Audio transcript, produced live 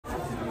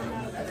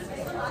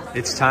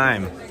It's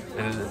time.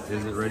 And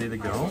is it ready to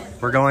go?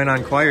 We're going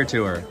on choir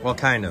tour. Well,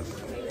 kind of.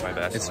 My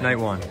Vaseline. It's night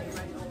one.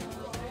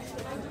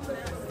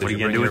 What are you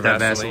gonna do with that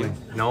Vaseline?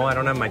 No, I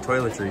don't have my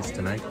toiletries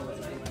tonight.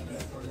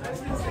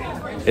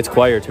 It's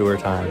choir tour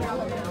time.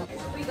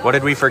 What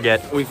did we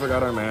forget? We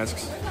forgot our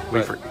masks.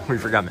 We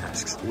forgot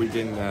masks. We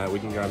can grab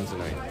them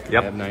tonight.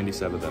 Yep. I have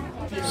 97 of them.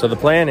 So the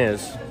plan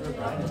is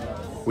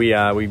we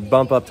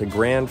bump up to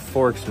Grand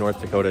Forks,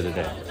 North Dakota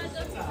today.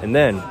 And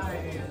then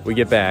we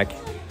get back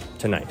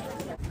tonight.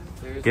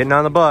 Getting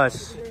on the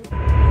bus.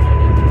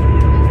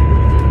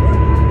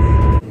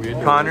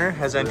 Connor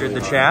has entered the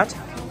chat.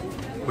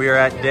 We are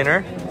at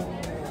dinner.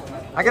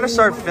 I gotta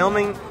start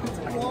filming.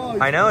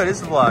 I know, it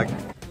is a vlog.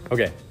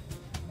 Okay,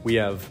 we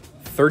have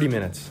 30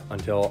 minutes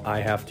until I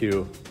have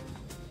to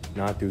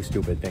not do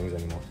stupid things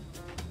anymore.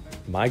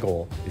 My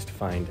goal is to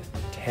find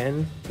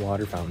 10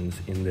 water fountains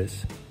in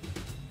this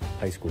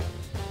high school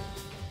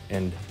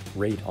and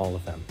rate all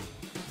of them.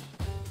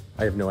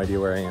 I have no idea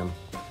where I am.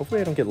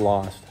 Hopefully I don't get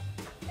lost.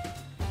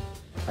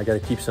 I gotta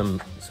keep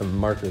some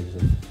markers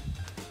of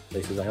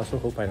places. I also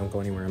hope I don't go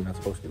anywhere I'm not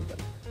supposed to,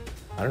 but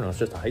I don't know, it's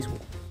just a high school.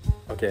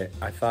 Okay,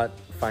 I thought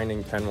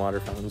finding 10 water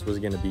fountains was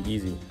gonna be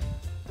easy.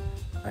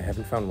 I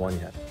haven't found one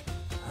yet.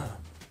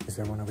 Is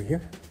there one over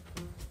here?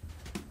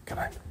 Come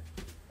on,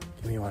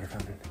 give me a water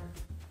fountain.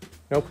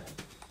 Nope,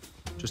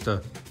 just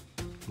a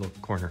little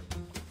corner.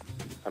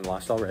 I'm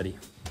lost already.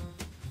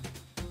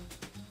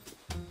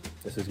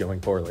 This is going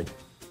poorly.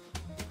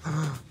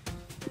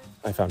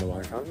 I found a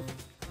water fountain.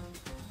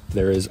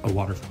 There is a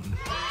water fountain.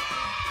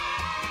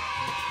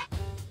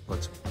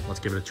 Let's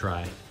give it a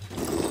try.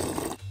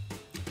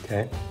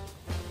 Okay.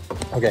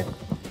 Okay.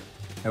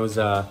 It was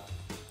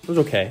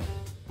okay.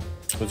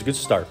 It was a good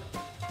start.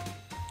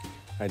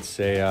 I'd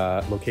say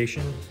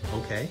location,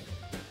 okay.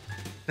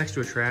 Next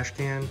to a trash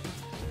can.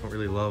 Don't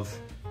really love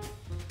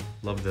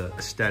the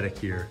aesthetic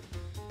here,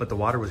 but the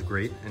water was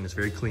great and it's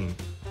very clean.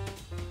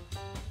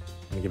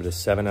 I'm gonna give it a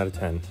 7 out of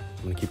 10.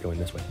 I'm gonna keep going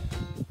this way.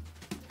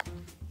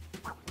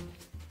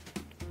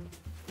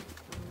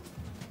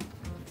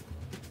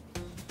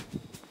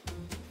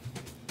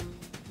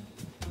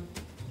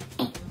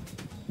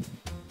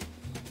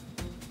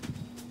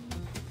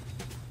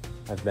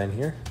 I've been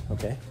here,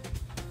 okay.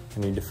 I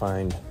need to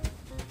find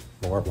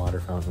more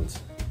water fountains.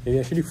 Maybe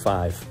I should do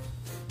 5.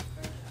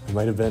 I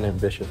might have been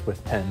ambitious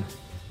with 10.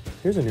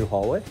 Here's a new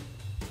hallway.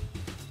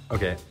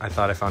 Okay, I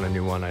thought I found a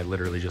new one. I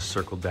literally just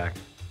circled back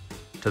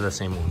to the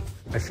same one.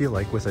 I feel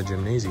like with a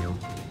gymnasium,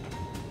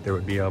 there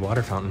would be a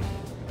water fountain.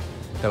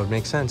 That would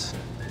make sense.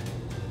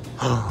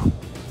 Do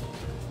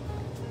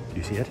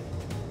you see it?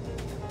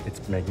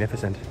 It's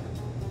magnificent.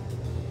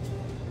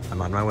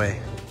 I'm on my way.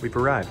 We've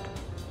arrived.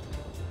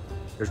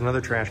 There's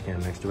another trash can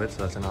next to it,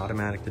 so that's an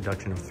automatic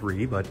deduction of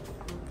 3, but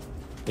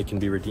it can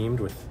be redeemed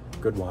with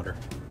good water.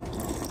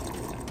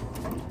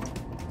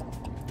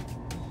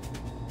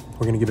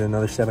 We're gonna give it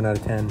another 7 out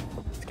of 10.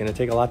 It's gonna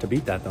take a lot to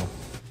beat that though.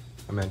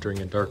 I'm entering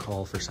a dark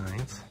hall for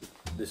science.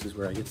 This is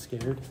where I get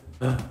scared.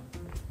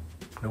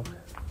 Nope.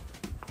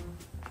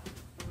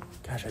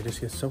 Gosh, I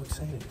just get so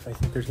excited if I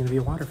think there's gonna be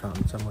a water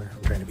fountain somewhere.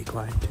 I'm trying to be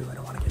quiet too, I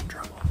don't wanna get in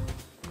trouble.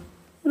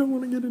 I don't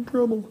wanna get in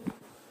trouble.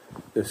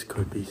 This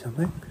could be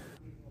something.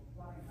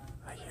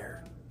 I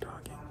hear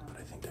talking, but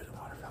I think there's a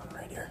water fountain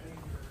right here.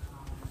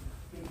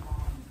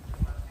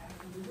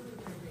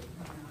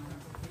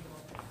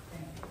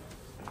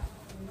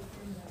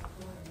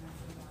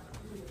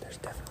 There's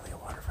definitely a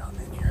water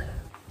fountain in here.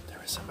 There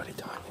was somebody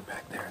talking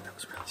back there and that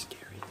was really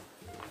scary.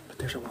 But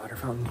there's a water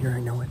fountain here, I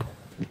know it.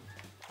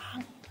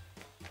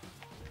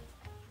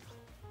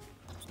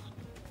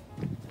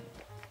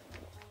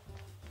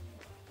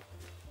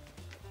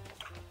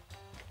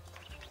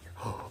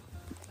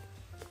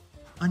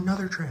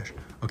 Another trash.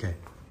 Okay.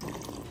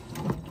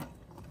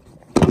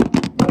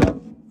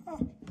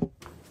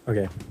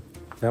 Okay,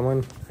 that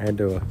one I had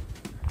to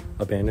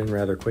abandon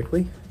rather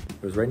quickly.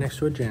 It was right next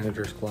to a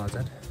janitor's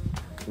closet,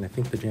 and I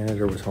think the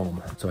janitor was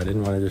home, so I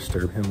didn't want to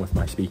disturb him with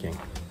my speaking.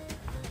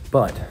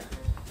 But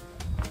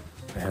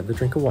I had the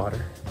drink of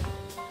water.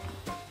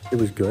 It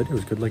was good. It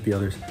was good like the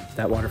others.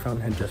 That water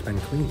fountain had just been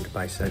cleaned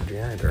by said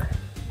janitor,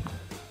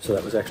 so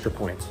that was extra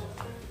points.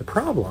 The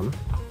problem,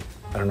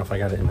 I don't know if I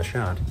got it in the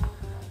shot,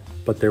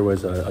 but there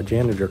was a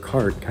janitor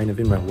cart kind of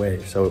in my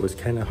way, so it was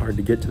kind of hard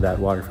to get to that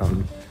water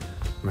fountain.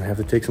 I'm gonna have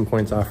to take some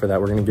points off for that.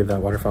 We're gonna give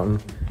that water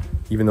fountain,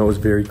 even though it was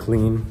very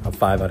clean, a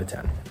 5 out of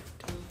 10.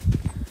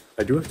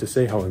 I do have to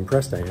say how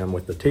impressed I am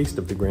with the taste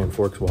of the Grand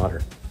Forks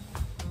water.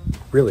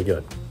 Really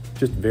good.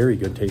 Just very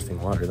good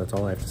tasting water, that's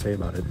all I have to say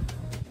about it.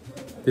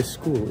 This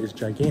school is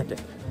gigantic.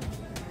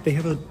 They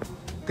have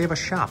a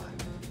shop.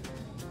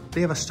 They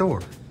have a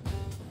store.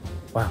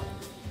 Wow.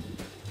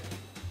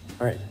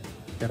 All right,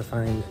 gotta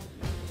find,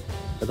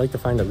 I'd like to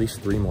find at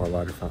least 3 more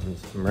water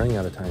fountains. I'm running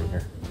out of time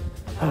here.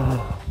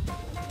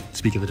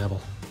 Speak of the devil.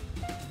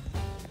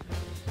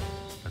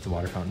 That's a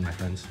water fountain, my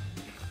friends.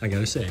 I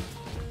gotta say,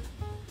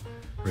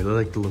 really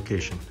like the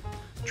location.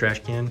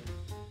 Trash can,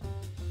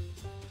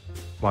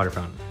 water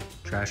fountain.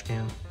 Trash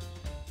can,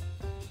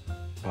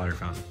 water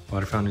fountain.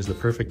 Water fountain is the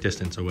perfect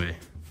distance away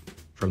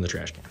from the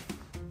trash can.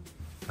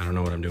 I don't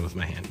know what I'm doing with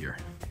my hand here.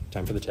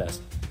 Time for the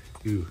test.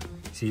 Ooh,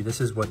 see, this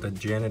is what the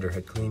janitor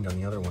had cleaned on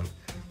the other one.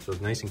 So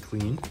it's nice and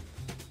clean,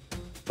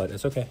 but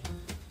it's okay.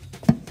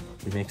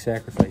 We make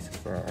sacrifices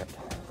for our art.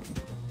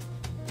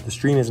 The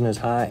stream isn't as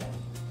high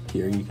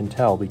here, you can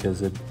tell,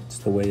 because it's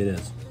the way it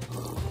is.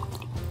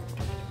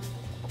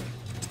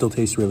 Still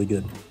tastes really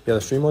good. Yeah,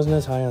 the stream wasn't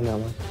as high on that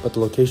one, but the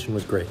location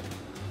was great.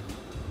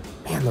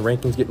 Man, the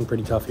ranking's getting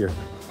pretty tough here.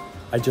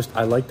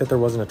 I like that there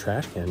wasn't a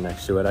trash can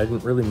next to it. I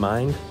didn't really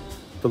mind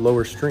the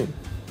lower stream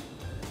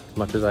as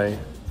much as I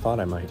thought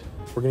I might.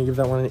 We're gonna give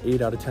that one an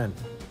 8 out of 10.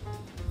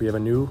 We have a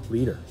new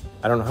leader.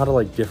 I don't know how to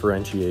like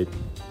differentiate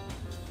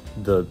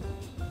the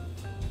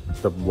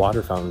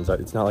water fountains.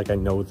 It's not like I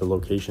know the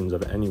locations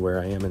of anywhere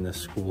I am in this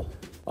school.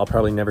 I'll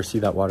probably never see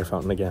that water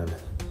fountain again.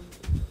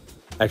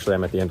 Actually,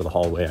 I'm at the end of the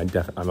hallway.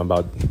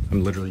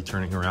 I'm literally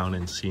turning around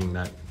and seeing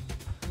that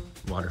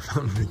water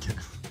fountain again.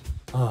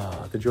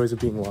 Ah, the joys of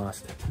being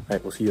lost. All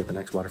right, we'll see you at the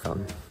next water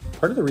fountain.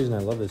 Part of the reason I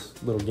love this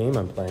little game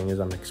I'm playing is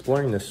I'm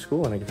exploring this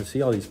school and I get to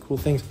see all these cool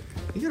things.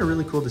 You got a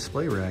really cool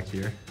display rack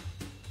here.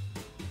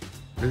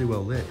 Really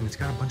well lit, and it's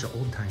got a bunch of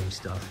old-timey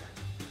stuff.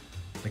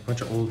 Like a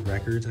bunch of old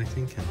records, I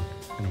think,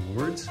 and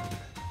awards.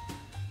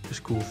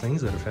 Just cool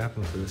things that have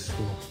happened for this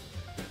school.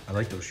 I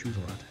like those shoes a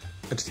lot.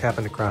 I just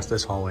happened to cross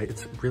this hallway.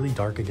 It's really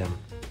dark again.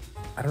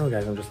 I don't know,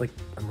 guys,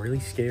 I'm really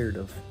scared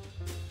of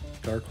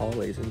dark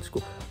hallways in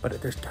school. But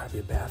there's gotta be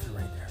a bathroom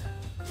right there.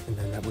 And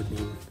then that would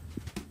mean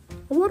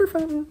a water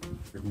fountain.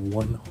 There's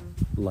one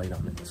light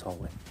on in this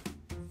hallway.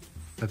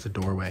 That's a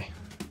doorway.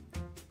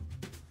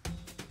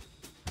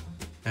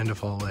 End of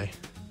hallway.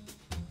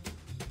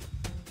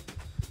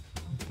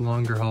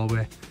 Longer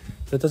hallway.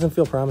 That doesn't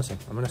feel promising.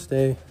 I'm gonna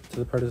stay to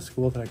the part of the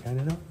school that I kind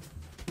of know.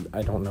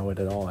 I don't know it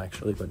at all,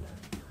 actually, but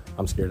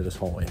I'm scared of this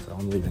hallway, so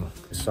I'm leaving.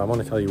 So I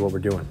want to tell you what we're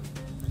doing.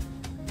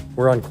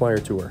 We're on choir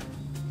tour.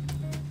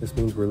 This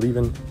means we're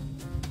leaving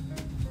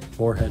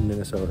Moorhead,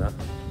 Minnesota,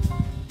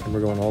 and we're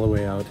going all the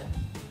way out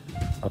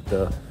up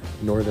the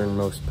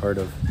northernmost part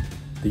of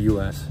the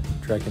U.S.,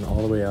 trekking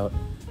all the way out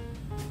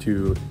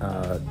to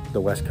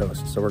the West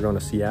Coast. So we're going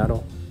to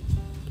Seattle.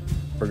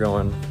 We're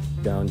going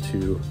down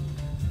to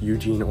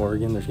Eugene,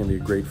 Oregon. There's gonna be a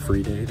great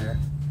free day there.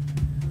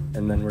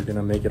 And then we're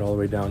gonna make it all the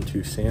way down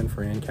to San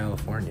Fran,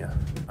 California.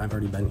 I've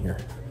already been here.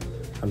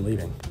 I'm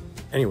leaving.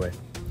 Anyway,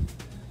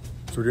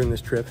 so we're doing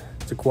this trip.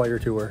 It's a choir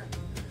tour,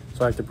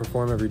 so I have to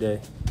perform every day.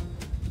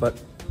 But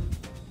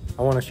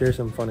I wanna share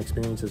some fun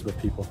experiences with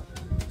people.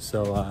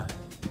 So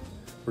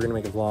we're gonna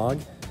make a vlog,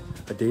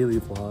 a daily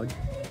vlog.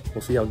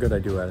 We'll see how good I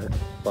do at it,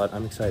 but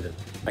I'm excited.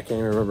 I can't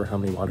even remember how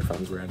many water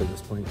fountains we're at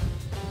this point.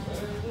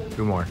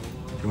 Two more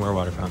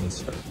water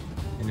fountains.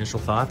 Initial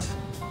thoughts?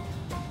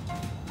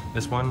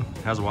 This one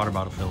has a water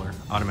bottle filler,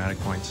 automatic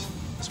points.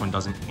 This one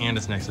doesn't, and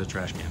it's next to the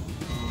trash can.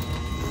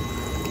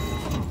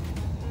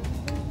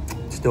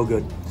 Still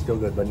good,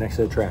 but next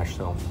to the trash,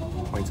 so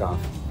points off.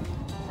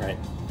 All right,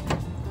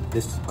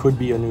 this could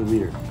be a new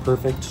leader.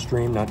 Perfect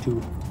stream, not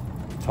too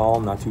tall,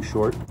 not too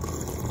short.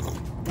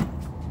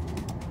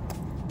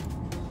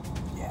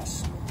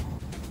 Yes,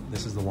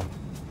 this is the one.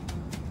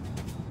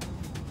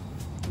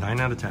 9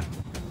 out of 10.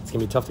 It's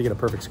gonna be tough to get a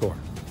perfect score,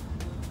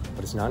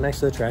 but it's not next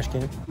to the trash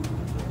can,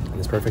 and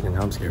it's perfect. And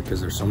now I'm scared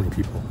because there's so many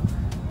people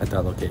at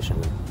that location.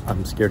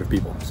 I'm scared of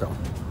people, so,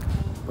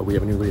 but we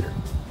have a new leader.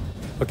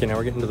 Okay, now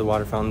we're getting to the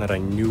water fountain that I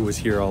knew was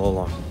here all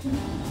along.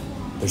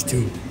 There's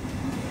two.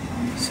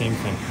 Same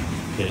thing.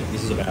 Okay,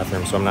 this is a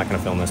bathroom, so I'm not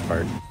gonna film this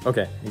part.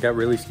 Okay, it got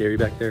really scary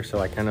back there, so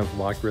I kind of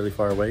walked really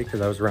far away because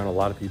I was around a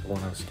lot of people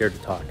and I was scared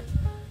to talk.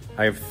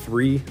 I have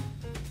three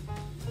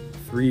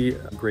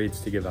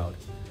grades to give out.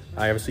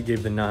 I obviously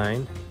gave the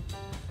 9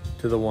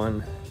 to the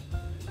one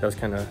that was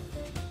kind of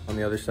on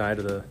the other side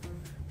of the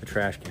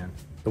trash can.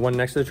 The one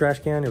next to the trash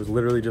can, it was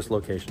literally just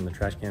location. The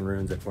trash can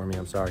ruins it for me,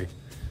 I'm sorry.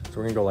 So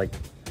we're gonna go like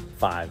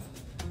 5.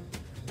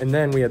 And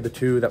then we had the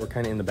 2 that were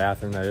kind of in the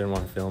bathroom that I didn't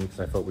want to film because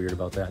I felt weird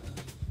about that.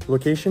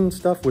 Location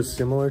stuff was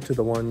similar to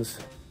the ones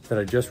that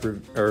I just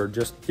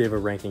gave a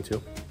ranking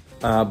to.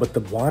 But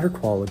the water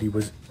quality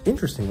was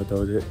interesting with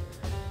those.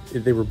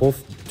 They were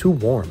both too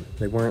warm.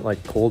 They weren't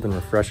like cold and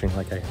refreshing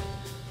like I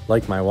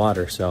like my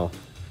water, so.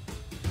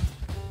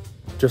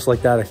 Just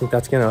like that, I think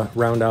that's gonna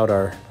round out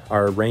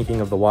our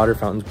ranking of the water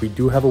fountains. We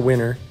do have a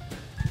winner,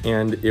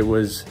 and it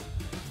was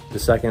the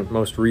second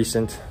most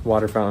recent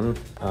water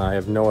fountain. I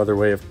have no other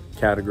way of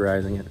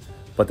categorizing it,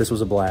 but this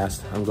was a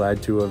blast. I'm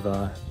glad to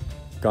have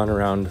gone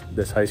around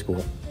this high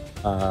school.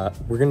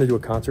 We're gonna do a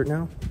concert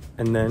now,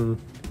 and then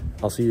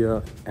I'll see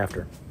you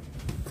after.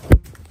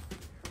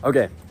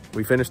 Okay,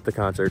 we finished the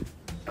concert.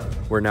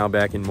 We're now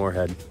back in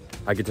Moorhead.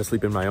 I get to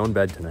sleep in my own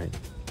bed tonight.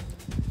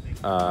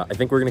 I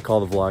think we're gonna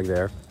call the vlog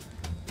there.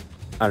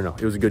 I don't know,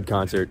 it was a good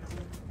concert.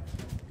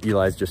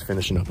 Eli's just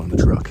finishing up on the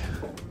truck.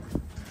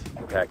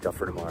 Packed up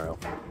for tomorrow.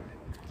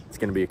 It's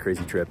gonna be a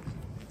crazy trip.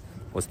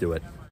 Let's do it.